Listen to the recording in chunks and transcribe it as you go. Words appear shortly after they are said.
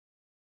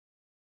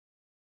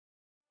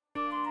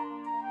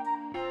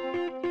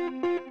纽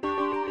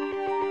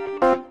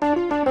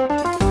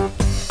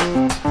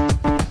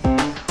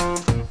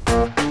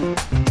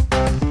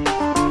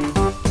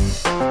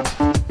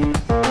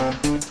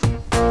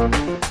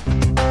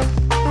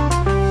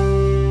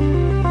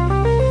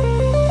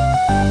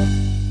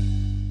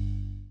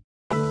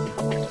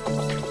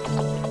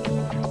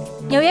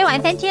约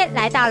晚餐天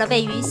来到了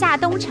位于下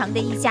东城的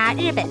一家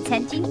日本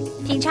餐厅，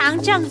品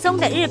尝正宗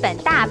的日本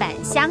大阪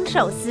香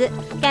寿司，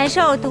感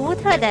受独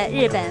特的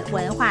日本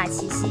文化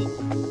气息。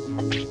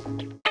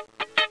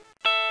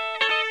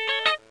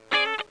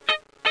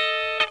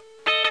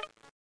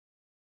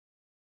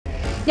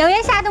纽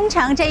约下东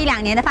城这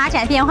1-2年的发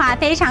展变化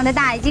非常的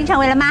大，已经成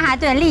为了曼哈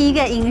顿另一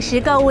个饮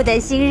食购物的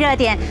新热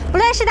点。不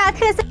论是到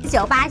特色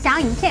酒吧小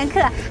饮片刻，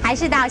还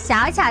是到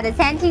小巧的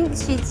餐厅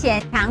去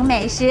浅尝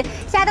美食，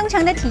下东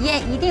城的体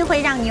验一定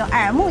会让你有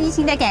耳目一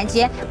新的感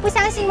觉。不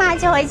相信吗？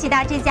就一起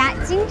到这家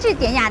精致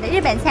典雅的日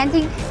本餐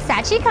厅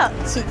Sachiko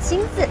去亲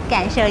自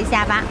感受一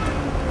下吧。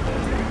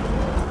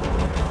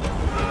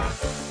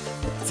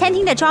餐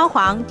厅的装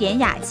潢典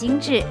雅精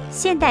致，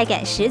现代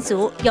感十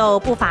足，又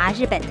不乏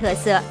日本特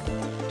色。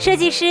设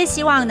计师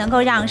希望能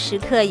够让食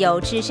客有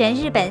置身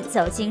日本、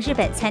走进日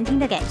本餐厅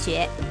的感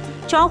觉，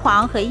装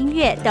潢和音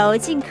乐都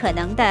尽可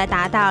能地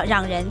达到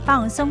让人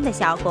放松的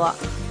效果。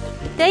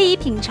得以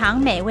品尝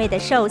美味的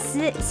寿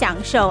司，享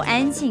受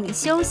安静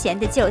休闲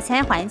的就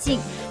餐环境，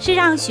是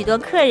让许多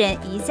客人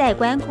一再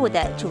光顾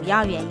的主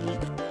要原因。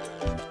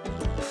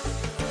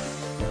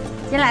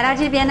今天来到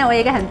这边呢，我有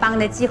一个很棒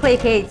的机会，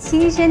可以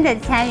亲身的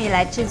参与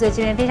来制作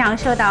这边非常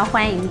受到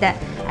欢迎的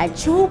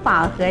珠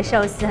宝盒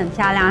寿司，很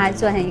漂亮，它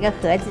做成一个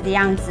盒子的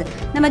样子。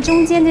那么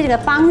中间的这个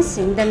方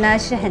形的呢，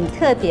是很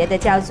特别的，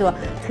叫做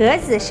盒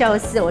子寿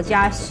司，我就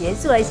要学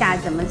做一下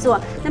怎么做。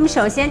那么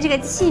首先这个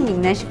器皿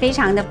呢是非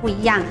常的不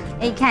一样，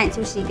一看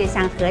就是一个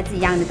像盒子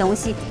一样的东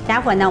西。待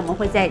会儿呢我们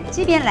会在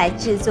这边来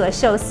制作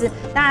寿司，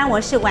当然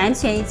我是完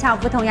全一窍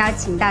不通，要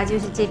请到就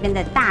是这边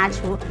的大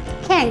厨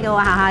Ken 给我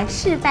好好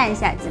示范一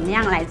下怎么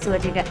样来做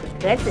这个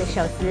盒子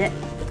寿司。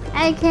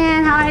Hi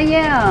Ken, how are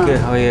you?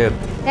 Good, how are you?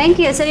 Thank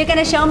you. So you're going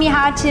to show me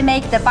how to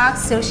make the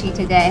box sushi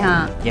today,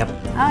 huh? Yep.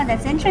 Oh,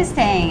 that's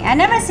interesting. I've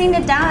never seen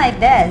it done like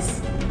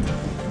this.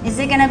 Is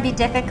it going to be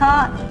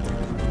difficult?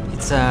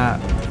 It's I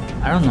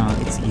don't know,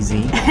 it's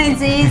easy. It's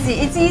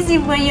easy. It's easy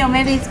for you.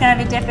 Maybe it's going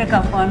to be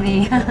difficult for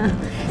me.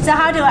 So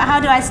how do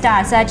I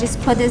start? So I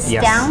just put this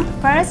down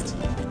first?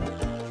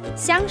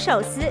 香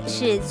寿司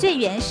是最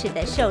原始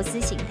的寿司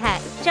形态，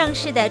正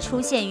式的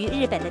出现于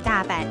日本的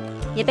大阪，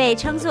也被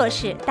称作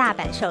是大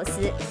阪寿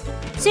司。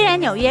虽然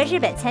纽约日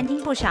本餐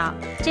厅不少，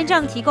真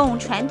正提供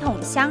传统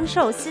香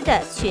寿司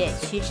的却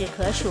屈指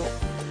可数。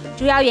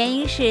主要原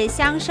因是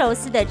香寿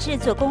司的制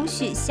作工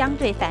序相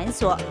对繁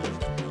琐。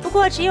不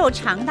过，只有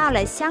尝到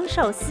了香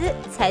寿司，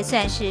才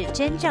算是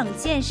真正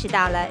见识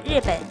到了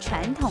日本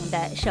传统的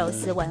寿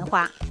司文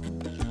化。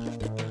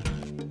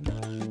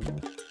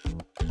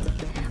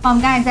我们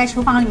刚才在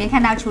厨房里面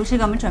看到厨师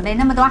给我们准备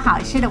那么多好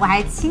吃的，我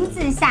还亲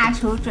自下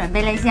厨准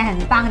备了一些很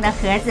棒的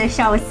盒子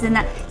寿司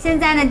呢。现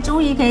在呢，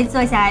终于可以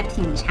坐下来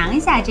品尝一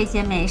下这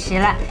些美食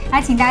了。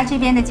而请到这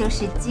边的就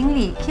是经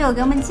理 Q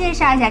给我们介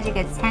绍一下这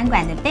个餐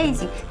馆的背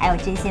景，还有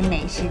这些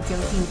美食究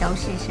竟都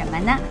是什么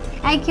呢？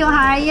 Hi Q, how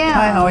are you?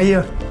 Hi, how are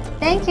you?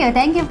 Thank you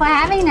for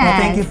having us. Well,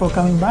 thank you for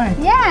coming by.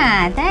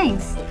 Yeah,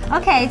 thanks.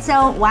 Okay,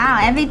 so wow,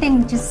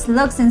 everything just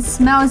looks and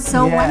smells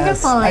so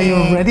wonderfully. Are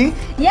you ready?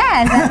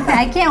 Yes,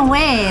 I can't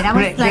wait. I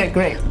was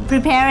great.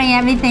 Preparing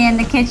everything in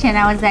the kitchen.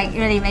 I was like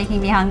really making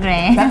me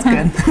hungry. That's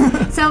good.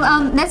 So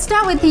let's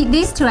start with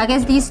these two. I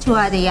guess these two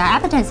are the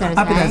appetizers,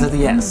 Appetizers,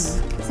 right? yes.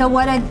 So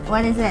what is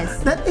this?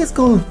 That is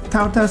called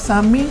tartar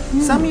sami.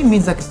 Sami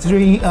means like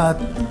 3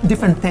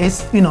 different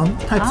tastes,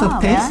 types of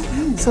taste.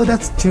 Really? So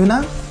that's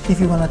tuna,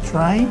 if you want to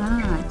try.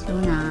 Ah,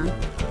 tuna.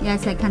 Yeah,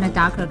 it's a kind of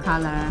darker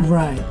color.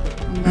 Right.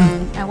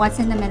 And then what's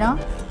in the middle?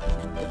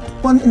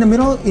 One in the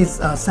middle is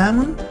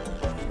salmon.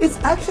 It's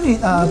actually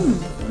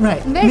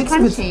right. Very mixed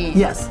crunchy. With,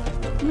 yes.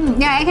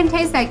 Yeah, I can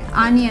taste like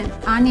onion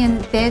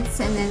bits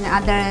and then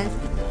other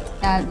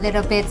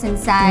little bits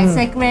inside. It's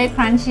like very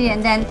crunchy,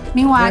 and then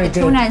meanwhile Very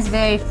the tuna is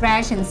very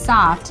fresh and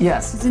soft.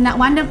 Yes. It's a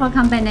wonderful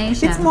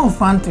combination. It's more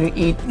fun to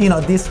eat,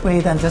 this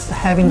way than just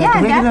having like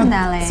regular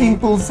definitely.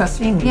 simple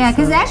sashimi. Yeah,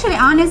 because actually,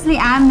 honestly,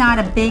 I'm not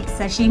a big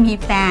sashimi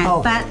fan,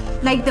 but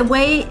like the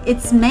way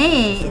it's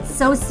made, it's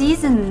so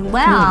seasoned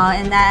well,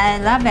 and I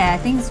love it. I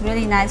think it's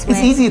really nice way.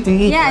 It's easy to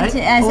eat, yeah, right?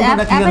 as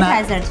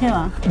appetizer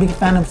too. Big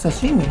fan of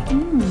sashimi.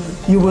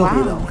 You will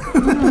be though.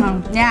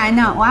 Yeah, I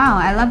know. Wow,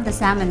 I love the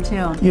salmon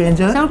too. You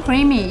enjoy? So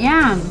creamy,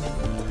 yeah.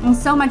 And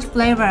so much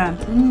flavor.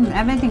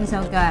 Everything's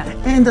so good.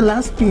 And the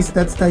last piece,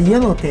 that's the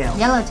yellowtail.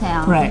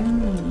 Yellowtail. Right.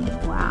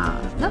 Wow.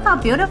 Look how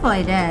beautiful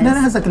it is. That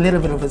has like a little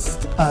bit of a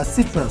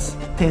citrus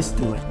taste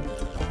to it.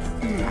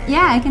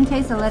 Yeah, I can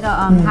taste a little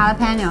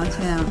jalapeno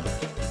too.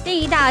 另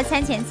一道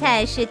餐前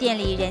菜是店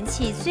里人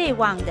气最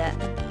旺的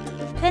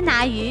吞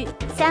拿鱼、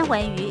三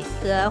文鱼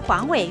和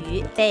黄尾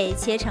鱼，被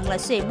切成了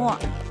碎末，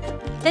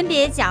分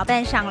别搅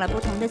拌上了不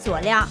同的佐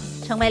料，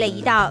成为了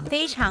一道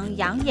非常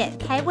养眼、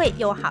开胃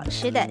又好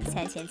吃的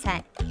餐前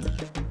菜。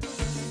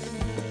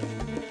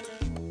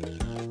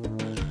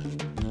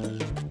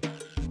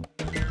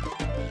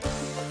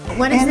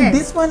What is And this?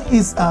 this one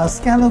is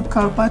scallop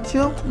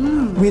carpaccio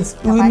with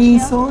Carpaccio? uni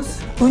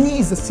sauce. Uni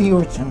is a sea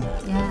urchin.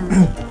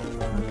 Yeah.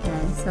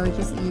 Okay, so you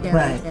just eat it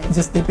Right. like this.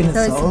 Just dip in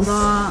the So sauce. it's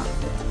raw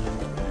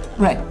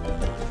Right.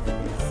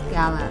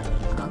 scallop.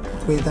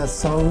 Okay. With the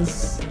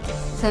sauce.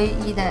 So you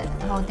eat the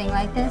whole thing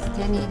like this?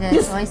 Do you need the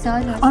Yes. soy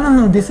sauce? Or Oh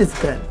no, this is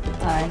good.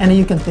 Alright. And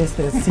you can taste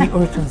the sea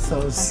urchin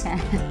sauce. Okay.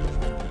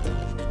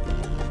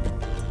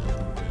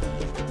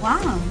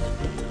 Wow.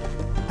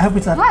 I hope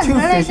it's not Wow, it's too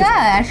really fishy.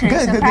 good actually, Good,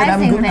 good, good.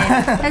 surprisingly.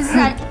 I'm good. It's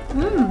like,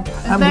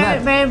 it's I'm very,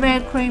 glad. very, very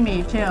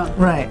creamy too.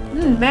 Right.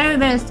 Very,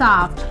 very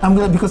soft. I'm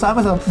glad because I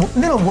was a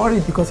little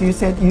worried because you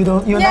said you're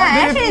Yeah, not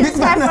actually very this is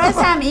my fan of- first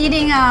time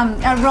eating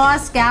a raw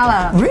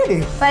scallop.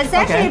 Really? But it's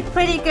actually Okay. a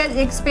pretty good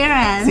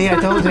experience. See, I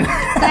told you.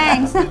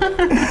 Thanks.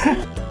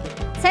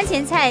 餐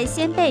前菜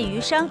鲜贝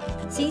鱼生，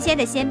新鲜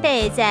的鲜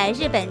贝在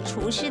日本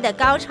厨师的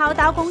高超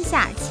刀工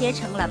下切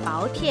成了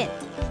薄片，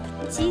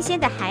新鲜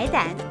的海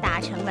胆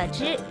打成了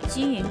汁，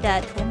均匀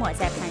地涂抹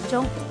在盘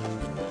中，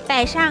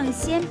摆上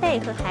鲜贝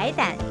和海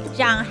胆，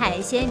让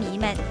海鲜迷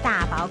们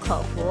大饱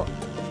口福。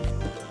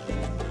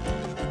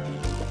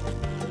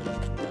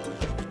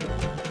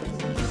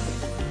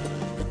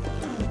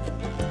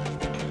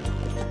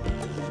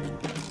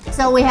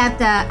So we have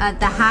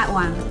the hot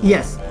one.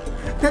 Yes.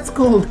 That's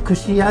called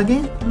kushiyage.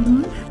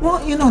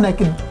 Well, you know, like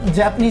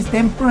Japanese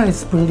tempura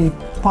is pretty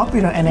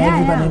popular and Yeah,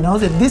 everybody yeah.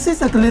 knows it. This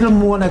is like a little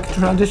more like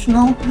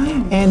traditional,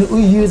 and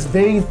we use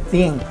very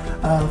thin,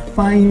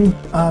 fine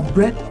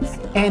bread,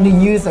 and we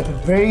use like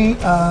very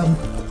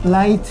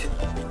light,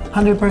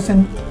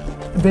 100%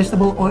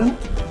 vegetable oil.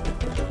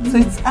 So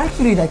it's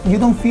actually like you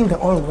don't feel the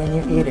oil when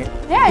you eat it.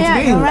 Yeah, it's yeah,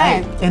 very you're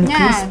light right. and Yeah,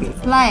 crispy.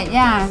 it's light,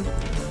 yeah.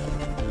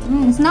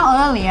 It's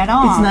not oily at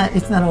all.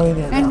 It's not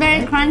oily at It's all, very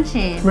right?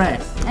 crunchy. Right.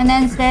 And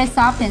then it's very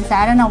soft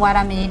inside. I don't know what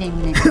I'm eating.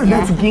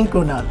 That's Yeah.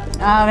 ginkgo nut.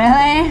 Oh,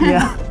 really?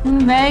 Yeah.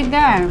 Very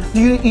good.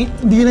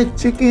 Do you like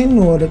chicken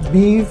or the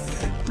beef?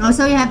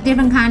 Also, you have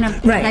different kind of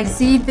Right. like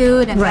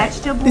seafood and Right.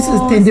 vegetables. This is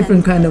 10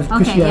 different kind of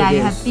Okay, yeah,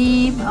 you have kushiyages.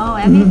 beef. Oh,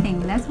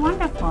 everything. That's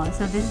wonderful.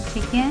 So this is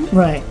chicken.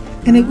 Right.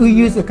 And we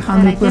use like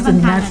 100% different kind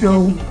of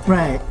natural, chicken.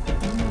 right.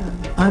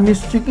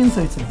 Amish chicken, so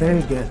it's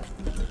very good.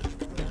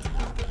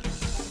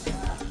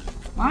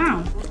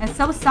 Wow, it's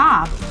so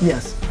soft.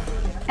 Yes.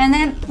 And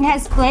then it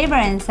has flavor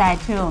inside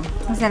too.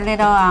 There's a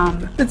little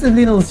That's a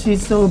little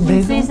shiso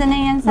basil.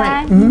 seasoning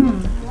inside. Right.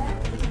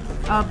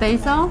 Oh,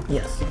 basil.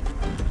 Yes.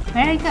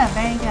 Very good,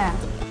 very good.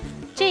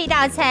 这一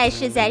道菜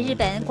是在日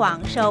本广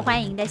受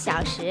欢迎的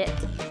小食，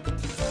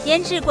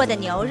腌制过的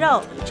牛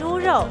肉、猪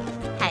肉、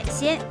海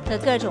鲜和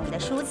各种的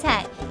蔬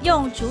菜，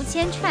用竹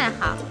签串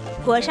好，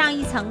裹上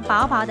一层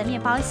薄薄的面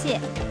包屑，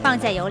放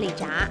在油里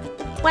炸，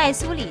外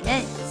酥里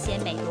嫩，鲜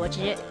美多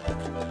汁。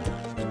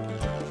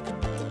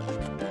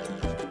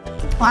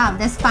Wow,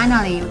 this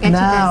finally we get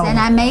Now. to this, and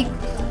I make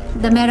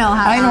the middle.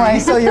 I know, I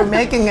saw you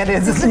making it.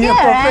 It's It's you're good,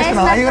 right? It's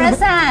professional. my Are you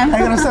first time. Are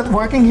you gonna start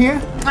working here?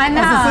 I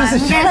know. As a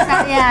I'm sushi gonna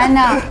start, yeah, I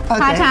know. Okay.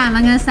 Part time.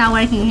 I'm gonna start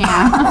working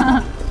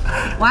here.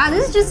 Wow,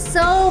 this is just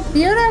so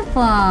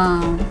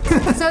beautiful.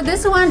 So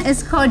this one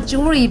is called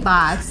jewelry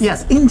box.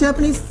 Yes, in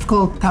Japanese it's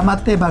called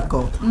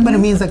tamatebako, but it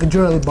means like a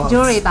jewelry box.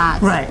 Jewelry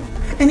box. Right.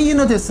 And you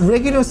know this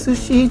regular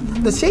sushi,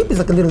 the shape is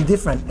like a little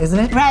different, isn't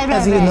it? Right, right,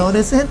 As you right.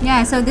 notice it?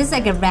 Yeah, so this is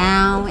like a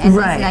round and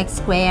Right. this is like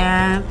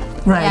square.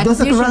 Right, Yeah, those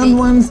are the usually- round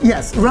ones.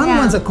 Yes, round Yeah.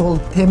 ones are called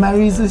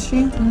temari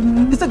sushi.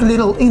 It's like a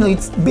little, you know,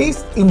 it's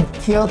based in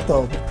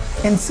Kyoto,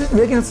 and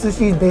regular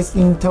sushi is based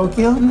in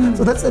Tokyo.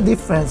 So that's the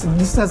difference.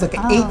 This has like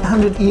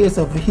 800 years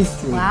of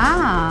history.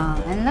 Wow,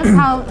 and look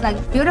how like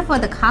beautiful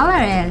the color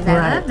is. I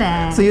Right. love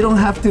it. So you don't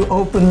have to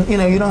open, you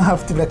know, you don't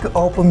have to like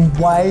open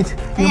wide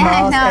your Yeah,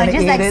 I mouth know, and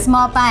just eat like it.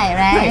 small bite,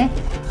 right? Right.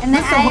 And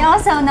then That's the I whole-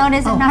 also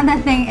noticed another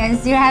thing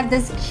is you have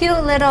this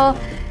cute little.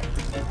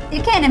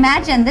 You can't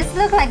imagine this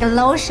looks like a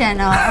lotion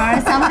or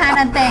some kind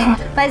of thing,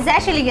 but it's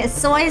actually a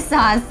soy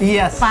sauce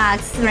Yes.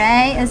 box,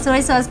 right? A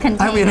soy sauce I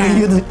container.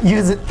 mean,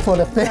 use it for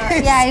the face.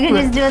 Yeah, you can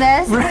just do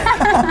this.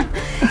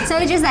 So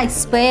you just like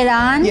spray it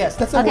on. Yes,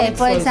 that's a okay. white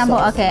For soy example,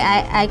 sauce. okay,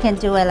 I can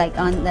do it like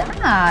on the.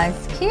 Ah,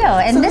 it's cute.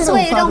 And So this little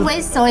way you don't fun-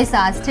 waste soy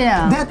sauce too.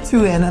 That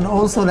too, and then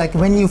also like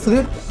when you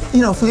flip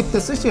the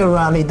sushi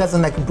around, it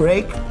doesn't like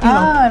break. You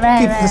know, right,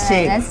 keeps right, the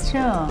shape. right. That's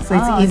true. So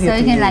it's easier So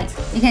to you can eat. like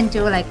you can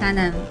do like kind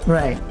of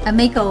Right. a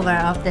makeover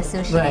of the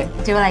sushi. Right.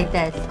 Do like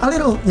this. A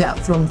little, yeah,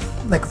 from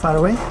like far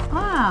away.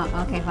 Oh,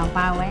 okay, from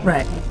far away.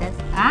 Right. Like this.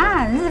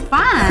 Ah, this is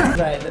fun.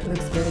 Right, that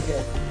looks really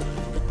good.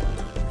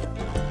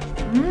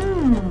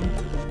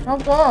 So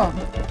good.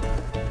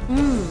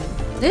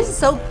 This is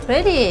so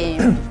pretty.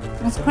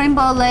 It's creme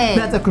brulee.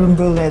 That's a creme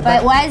brulee.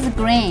 But why is it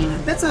green?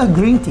 That's a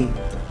green tea.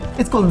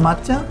 It's called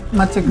matcha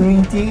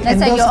green tea. That's And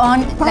like those your own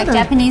like powder-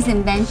 Japanese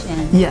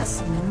invention.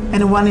 Yes.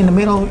 And the one in the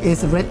middle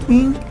is red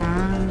bean.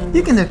 Ah.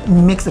 You can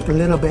mix it a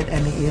little bit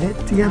and eat it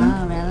together.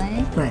 Oh,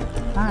 really? Right.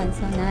 Oh, it's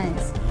so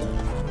nice.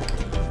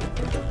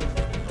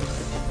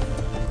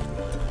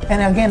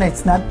 And again,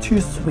 it's not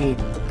too sweet.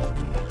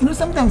 You know,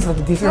 sometimes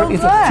like dessert So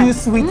is like good. too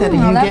sweet that I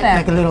you love get it.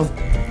 like a little,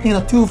 you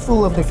know, too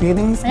full of the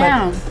feelings.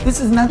 Yeah. But this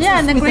is not Yeah, so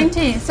and the sweet green that-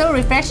 tea is so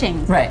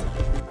refreshing. Right.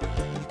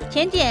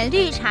 甜点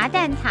绿茶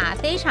蛋挞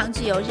非常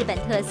具有日本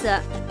特色。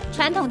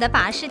传统的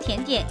法式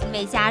甜点因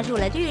为加入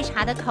了绿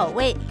茶的口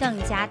味，更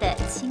加的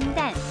清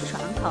淡爽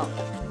口。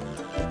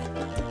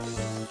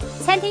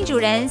餐厅主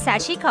人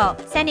Sachiko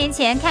 3年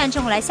前看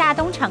中了下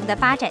东城的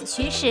发展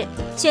趋势，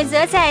选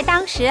择在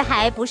当时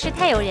还不是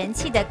太有人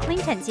气的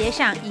Clinton 街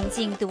上引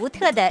进独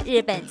特的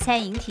日本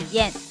餐饮体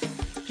验。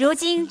如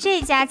今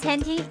这家餐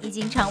厅已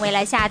经成为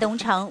了下东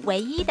城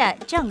唯一的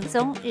正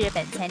宗日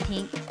本餐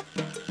厅。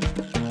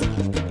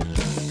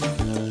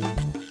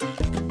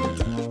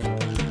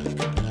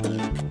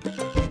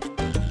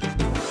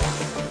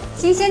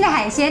新鲜的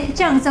海鲜，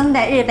正宗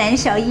的日本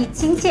手艺，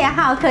亲切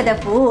好客的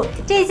服务。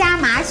这家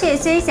麻雀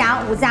虽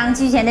小，五脏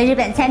俱全的日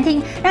本餐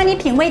厅，让你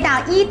品味到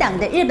1等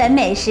的日本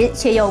美食，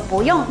却又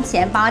不用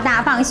钱包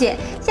大放血。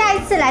下一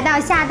次来到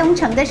下东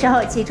城的时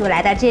候，记住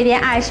来到这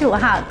边25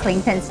号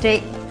Clinton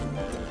Street。